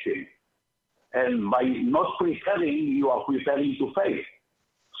victim. And by not preparing, you are preparing to fail.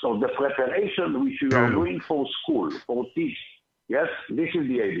 So the preparation which you are doing for school, for teach, yes, this is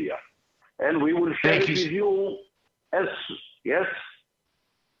the idea. And we will share it with you as, yes?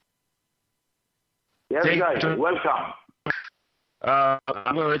 Yes, guys, welcome. I'm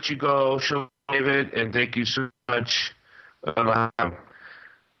going to let you go, David, and thank you so much.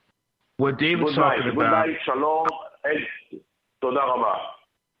 What David's talking about... Good night, shalom, and toda raba.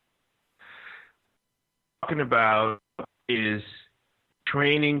 Talking about is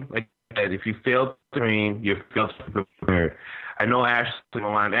training, like I said, if you fail to train, you fail to prepare. I know Ashley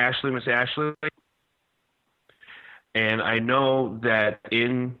on Ashley, Miss Ashley, and I know that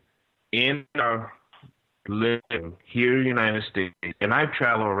in our living here in the United States, and I've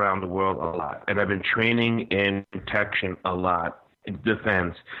traveled around the world a lot, and I've been training in protection a lot, in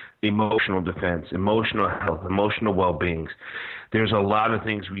defense, emotional health, emotional well-being. There's a lot of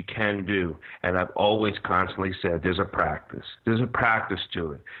things we can do, and I've always constantly said there's a practice. There's a practice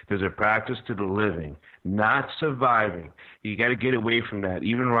to it. There's a practice to the living, not surviving. You got to get away from that.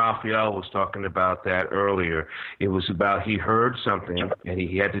 Even Raphael was talking about that earlier. It was about he heard something, and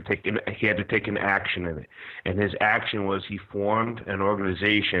he had to take an action in it. And his action was he formed an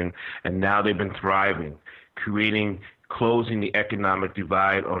organization, and now they've been thriving, closing the economic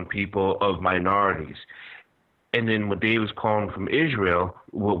divide on people of minorities. And then what Dave was calling from Israel,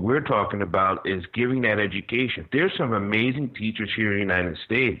 what we're talking about is giving that education. There's some amazing teachers here in the United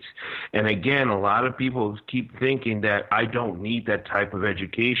States. And again, a lot of people keep thinking that I don't need that type of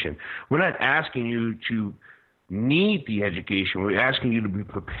education. We're not asking you to need the education. We're asking you to be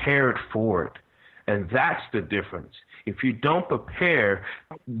prepared for it. And that's the difference. If you don't prepare,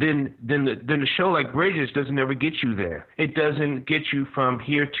 then a show like Bridges doesn't ever get you there. It doesn't get you from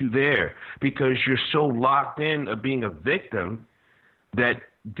here to there because you're so locked in of being a victim that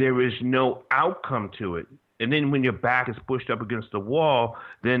there is no outcome to it. And then when your back is pushed up against the wall,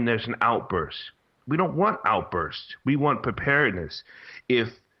 then there's an outburst. We don't want outbursts. We want preparedness.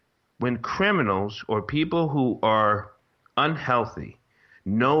 When criminals or people who are unhealthy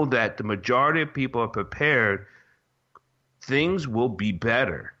know that the majority of people are prepared, things will be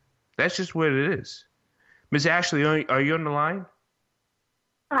better. That's just what it is. Ms. Ashley, are you on the line?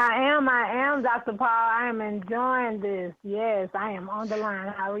 I am, Dr. Paul. I am enjoying this. Yes, I am on the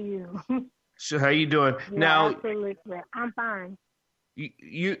line. How are you? So how you doing? Yeah, now, absolutely. I'm fine.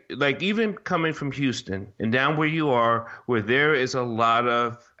 You like even coming from Houston and down where you are, where there is a lot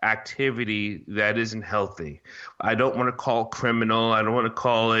of activity that isn't healthy. I don't want to call it criminal. I don't want to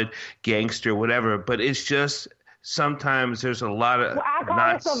call it gangster, whatever, but it's just sometimes there's a lot of. Well, I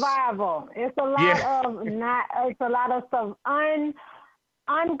call it survival. It's a lot of not. It's a lot of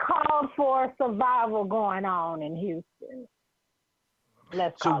uncalled for survival going on in Houston.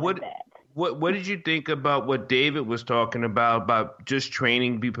 Let's call it that. What did you think about what David was talking about just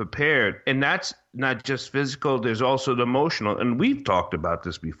training, be prepared? And that's not just physical. There's also the emotional. And we've talked about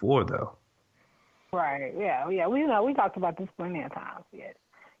this before, though. Right. Yeah. We talked about this plenty of times. Yes.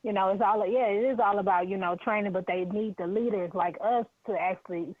 It is all about, training, but they need the leaders like us to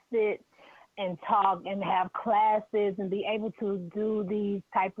actually sit and talk and have classes and be able to do these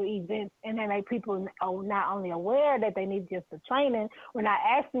type of events, and then make people not only aware that they need just the training. We're not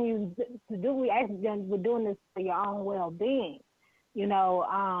asking you to do. We're doing this for your own well-being. A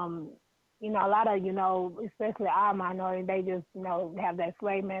lot of especially our minority, they just have that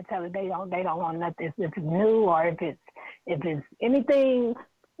slave mentality. They don't want nothing if it's new or if it's anything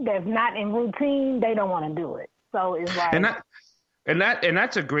that's not in routine. They don't want to do it. So it's like. And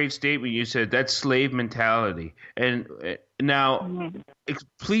that's a great statement you said. That's slave mentality. And now,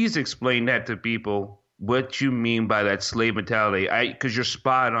 please explain that to people. What you mean by that slave mentality? Because you're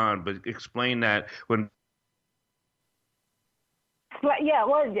spot on, but explain that when. Yeah,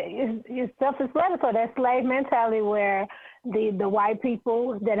 well, it's self-explanatory. That slave mentality where the white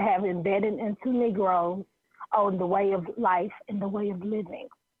people that have embedded into Negroes on the way of life and the way of living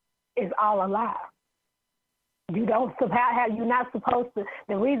is all a lie. You don't you're not supposed to.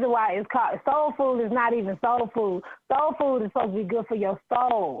 The reason why it's called soul food is not even soul food. Soul food is supposed to be good for your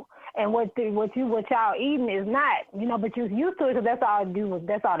soul. And what y'all eating is not, but you're used to it because that's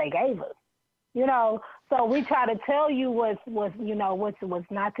all they gave us. You know, so we try to tell you what's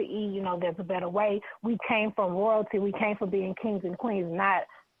not to eat. You know, there's a better way. We came from royalty. We came from being kings and queens, not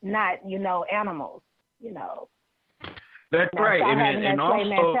animals. You know. That's right, and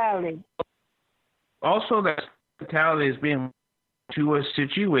also that mentality is being to a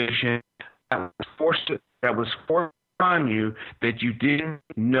situation that was forced on you that you didn't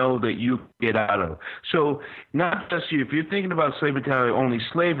know that you could get out of. So not just you, if you're thinking about slave mentality, only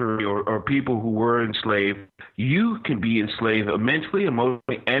slavery or people who were enslaved, you can be enslaved mentally,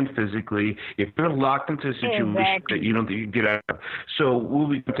 emotionally, and physically if you're locked into a situation that you don't think you can get out of. So we'll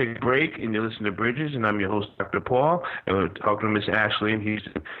be taking a break, and you're listening to Bridges, and I'm your host, Dr. Paul, and we're talking to Miss Ashley in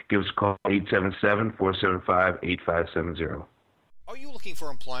Houston. Give us a call, 877-475-8570. Are you looking for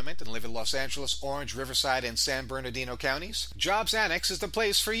employment and live in Los Angeles, Orange, Riverside, and San Bernardino counties? Jobs Annex is the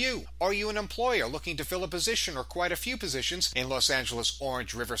place for you. Are you an employer looking to fill a position or quite a few positions in Los Angeles,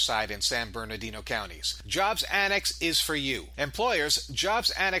 Orange, Riverside, and San Bernardino counties? Jobs Annex is for you. Employers,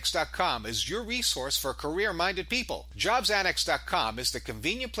 JobsAnnex.com is your resource for career-minded people. JobsAnnex.com is the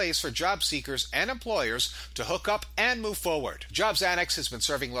convenient place for job seekers and employers to hook up and move forward. Jobs Annex has been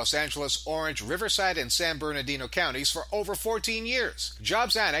serving Los Angeles, Orange, Riverside, and San Bernardino counties for over 14 years.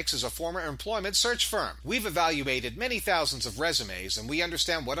 Jobs Annex is a former employment search firm. We've evaluated many thousands of resumes, and we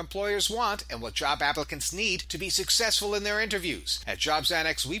understand what employers want and what job applicants need to be successful in their interviews. At Jobs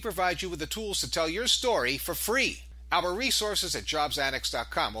Annex, we provide you with the tools to tell your story for free. Our resources at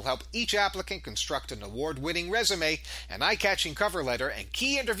JobsAnnex.com will help each applicant construct an award-winning resume, an eye-catching cover letter, and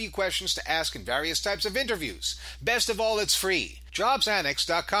key interview questions to ask in various types of interviews. Best of all, it's free.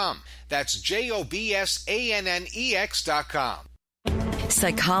 JobsAnnex.com. That's JobsAnnex.com.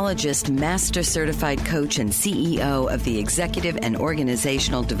 Psychologist, master certified coach, and CEO of the executive and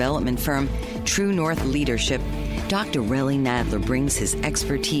organizational development firm True North Leadership, Dr. Relly Nadler brings his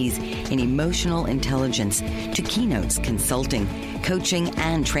expertise in emotional intelligence to Keynotes consulting, coaching,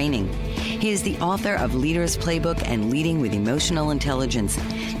 and training. He is the author of Leader's Playbook and Leading with Emotional Intelligence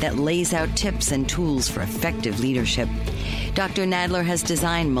that lays out tips and tools for effective leadership. Dr. Nadler has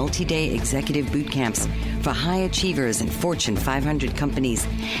designed multi-day executive boot camps for high achievers in Fortune 500 companies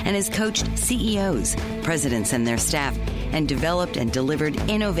and has coached CEOs, presidents, and their staff, and developed and delivered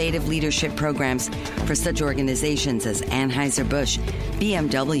innovative leadership programs for such organizations as Anheuser-Busch,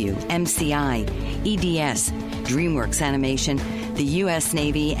 BMW, MCI, EDS, DreamWorks Animation, the U.S.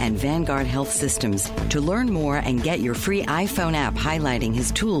 Navy, and Vanguard Health Systems. To learn more and get your free iPhone app highlighting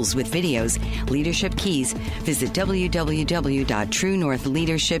his tools with videos, leadership keys, visit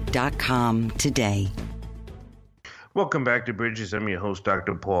www.truenorthleadership.com today. Welcome back to Bridges. I'm your host,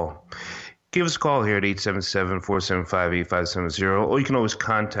 Dr. Paul. Give us a call here at 877-475-8570, or you can always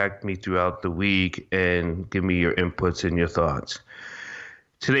contact me throughout the week and give me your inputs and your thoughts.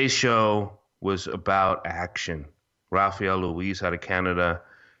 Today's show was about action. Raphael Louis out of Canada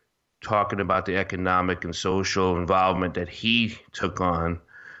talking about the economic and social involvement that he took on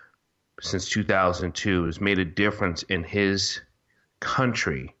since 2002 has made a difference in his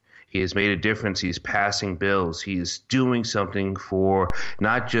country. He has made a difference. He's passing bills. He is doing something for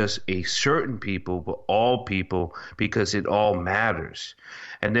not just a certain people, but all people, because it all matters.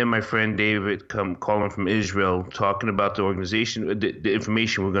 And then my friend David calling from Israel, talking about the organization, the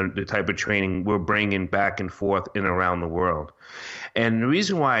information the type of training we're bringing back and forth in around the world. And the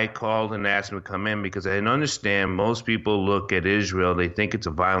reason why I called and asked him to come in, because I understand most people look at Israel, they think it's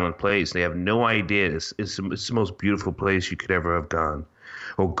a violent place. They have no idea it's the most beautiful place you could ever have gone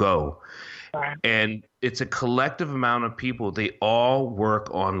or go. And it's a collective amount of people. They all work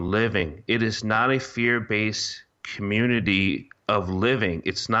on living. It is not a fear-based community of living.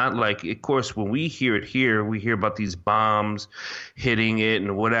 It's not like, of course, when we hear it here, we hear about these bombs hitting it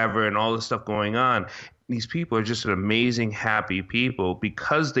and whatever and all this stuff going on. These people are just an amazing, happy people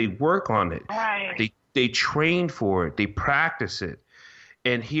because they work on it. Right. They train for it. They practice it.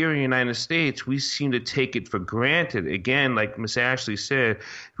 And here in the United States, we seem to take it for granted. Again, like Miss Ashley said,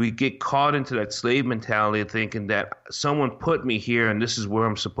 we get caught into that slave mentality of thinking that someone put me here and this is where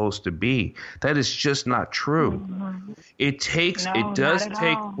I'm supposed to be. That is just not true. Mm-hmm. It does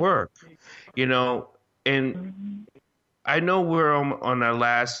take work, and I know we're on our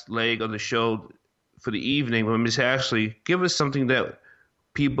last leg of the show for the evening, but Miss Ashley, give us something that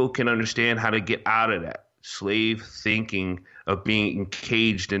people can understand how to get out of that slave thinking of being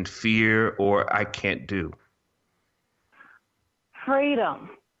encaged in fear or I can't do. Freedom.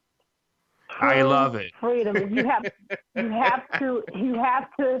 I love it. Freedom. You have to,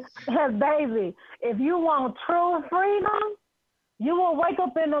 baby, if you want true freedom, You will wake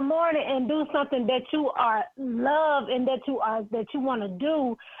up in the morning and do something that you are love and that you want to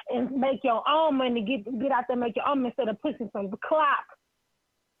do and make your own money, get out there and make your own money instead of pushing some clock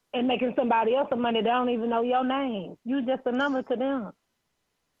and making somebody else money. They don't even know your name. You just a number to them.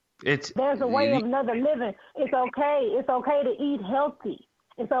 There's a way of another living. It's okay. It's okay to eat healthy.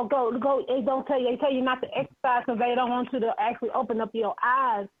 It's okay. They tell you not to exercise because they don't want you to actually open up your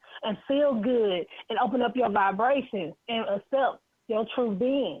eyes and feel good and open up your vibrations and accept your true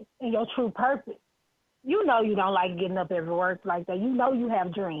being and your true purpose. You know you don't like getting up every work like that. You know you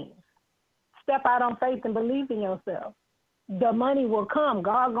have dreams. Step out on faith and believe in yourself. The money will come.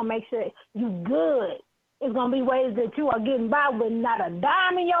 God's going to make sure you good. It's going to be ways that you are getting by with not a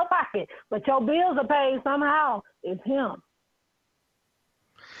dime in your pocket, but your bills are paid somehow. It's him.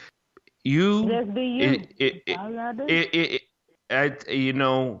 Just be you.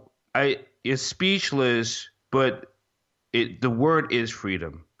 It's speechless, but the word is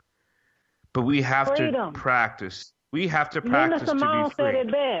freedom. But we have to practice. We have to practice to be free. Nina Simone said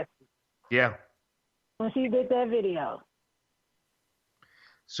it best. Yeah. When she did that video.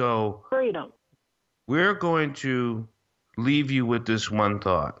 So freedom. We're going to leave you with this one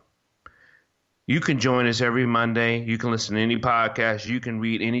thought. You can join us every Monday. You can listen to any podcast. You can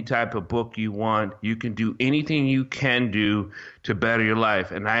read any type of book you want. You can do anything you can do to better your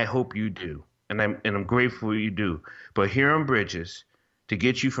life, and I hope you do. And I'm grateful you do. But here on Bridges, to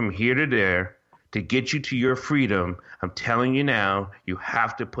get you from here to there, to get you to your freedom, I'm telling you now, you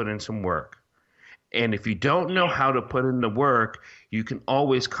have to put in some work. And if you don't know how to put in the work, you can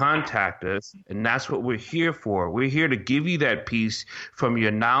always contact us, and that's what we're here for. We're here to give you that peace from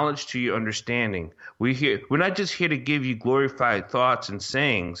your knowledge to your understanding. We're not just here to give you glorified thoughts and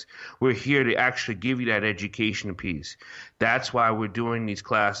sayings. We're here to actually give you that education piece. That's why we're doing these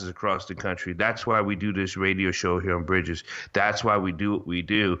classes across the country. That's why we do this radio show here on Bridges. That's why we do what we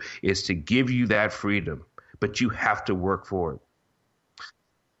do, is to give you that freedom. But you have to work for it.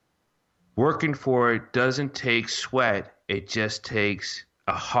 Working for it doesn't take sweat. It just takes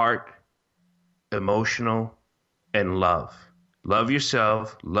a heart, emotional, and love. Love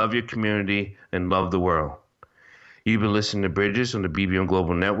yourself, love your community, and love the world. You've been listening to Bridges on the BBM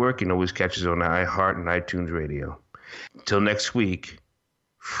Global Network. You can always catch us on iHeart and iTunes Radio. Until next week,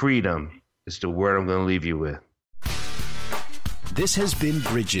 freedom is the word I'm going to leave you with. This has been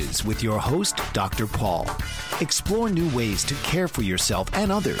Bridges with your host, Dr. Paul. Explore new ways to care for yourself and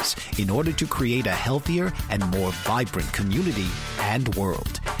others in order to create a healthier and more vibrant community and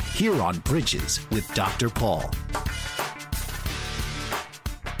world. Here on Bridges with Dr. Paul.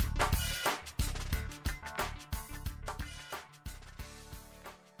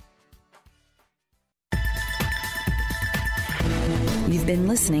 You've been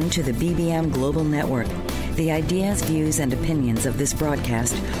listening to the BBM Global Network. The ideas, views, and opinions of this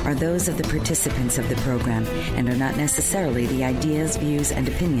broadcast are those of the participants of the program and are not necessarily the ideas, views, and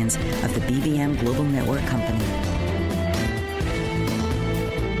opinions of the BBM Global Network Company.